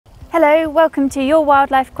Hello, welcome to Your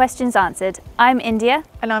Wildlife Questions Answered. I'm India.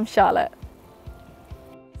 And I'm Charlotte.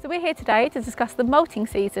 So we're here today to discuss the moulting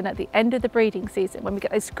season at the end of the breeding season when we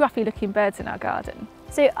get those scruffy looking birds in our garden.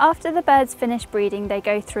 So after the birds finish breeding, they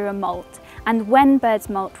go through a moult, and when birds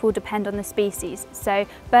molt will depend on the species. So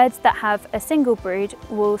birds that have a single brood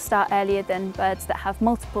will start earlier than birds that have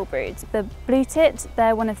multiple broods. The blue tit,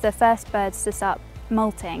 they're one of the first birds to start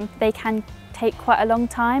molting. They can take quite a long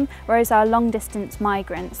time, whereas our long distance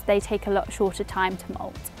migrants, they take a lot shorter time to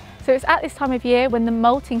molt. So it's at this time of year when the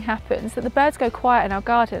moulting happens that the birds go quiet in our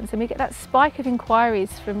gardens, and we get that spike of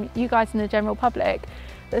inquiries from you guys and the general public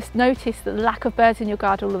that's noticed the lack of birds in your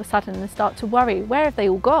garden all of a sudden and start to worry, where have they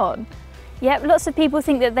all gone? Yep, lots of people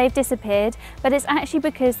think that they've disappeared, but it's actually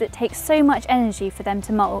because it takes so much energy for them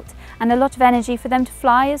to molt and a lot of energy for them to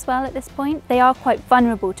fly as well at this point. They are quite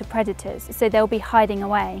vulnerable to predators, so they'll be hiding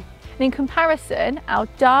away. And in comparison, our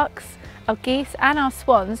ducks, our geese and our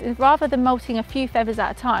swans, rather than molting a few feathers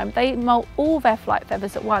at a time, they molt all their flight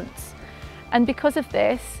feathers at once. And because of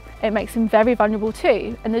this, it makes them very vulnerable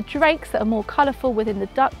too. And the drakes that are more colourful within the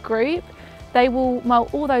duck group, they will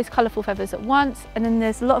molt all those colourful feathers at once, and then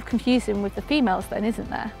there's a lot of confusion with the females then, isn't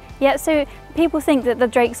there? Yeah, so people think that the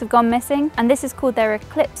drakes have gone missing, and this is called their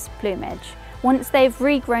eclipse plumage. Once they've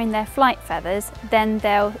regrown their flight feathers, then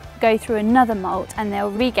they'll go through another molt and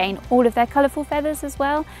they'll regain all of their colourful feathers as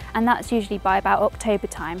well, and that's usually by about October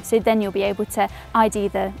time, so then you'll be able to ID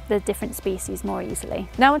the different species more easily.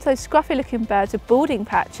 Now onto those scruffy looking birds with balding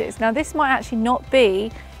patches. Now this might actually not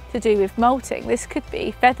be to do with molting, this could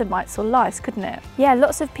be feather mites or lice, couldn't it? Yeah,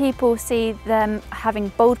 lots of people see them having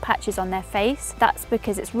bald patches on their face. That's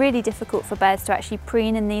because it's really difficult for birds to actually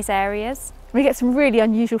preen in these areas. We get some really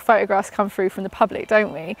unusual photographs come through from the public,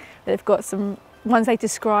 don't we? They've got some ones they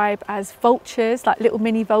describe as vultures, like little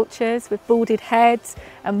mini vultures with balded heads,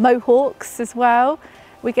 and mohawks as well.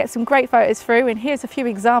 We get some great photos through, and here's a few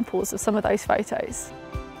examples of some of those photos.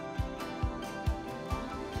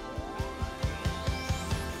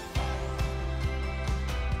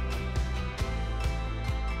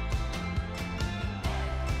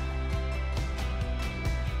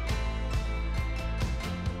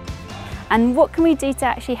 And what can we do to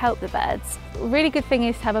actually help the birds? A really good thing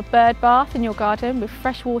is to have a bird bath in your garden with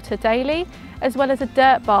fresh water daily, as well as a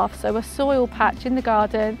dirt bath, so a soil patch in the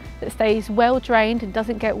garden that stays well drained and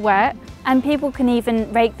doesn't get wet. And people can even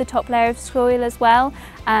rake the top layer of soil as well,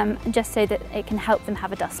 just so that it can help them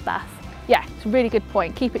have a dust bath. Yeah, it's a really good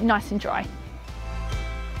point. Keep it nice and dry.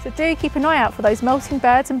 So do keep an eye out for those molting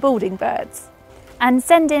birds and balding birds. And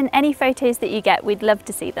send in any photos that you get, we'd love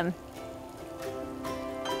to see them.